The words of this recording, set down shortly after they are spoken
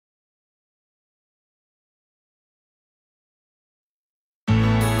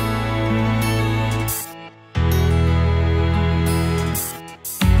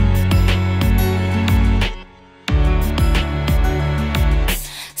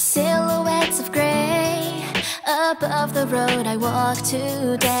above the road I walk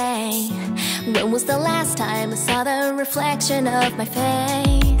today. When was the last time I saw the reflection of my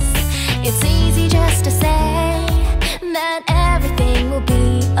face? It's easy just to say that everything will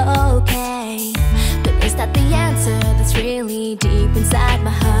be okay, but is that the answer that's really deep inside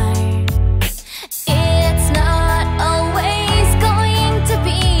my heart? It's not always going to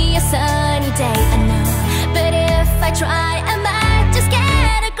be a sunny day, I know, but if I try I might just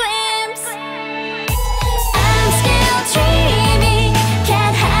get a glimpse. I'm still dreaming,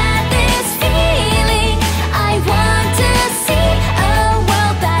 can't have this feeling. I want to see a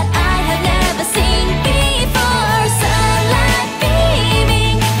world that I have never seen before. Sunlight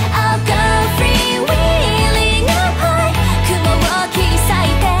beaming, I'll go freewheeling up high. 雲を切り裂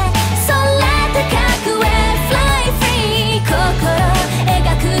いて空高くへ Fly free。 心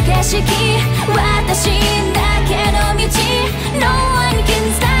描く景色、私だけの道。No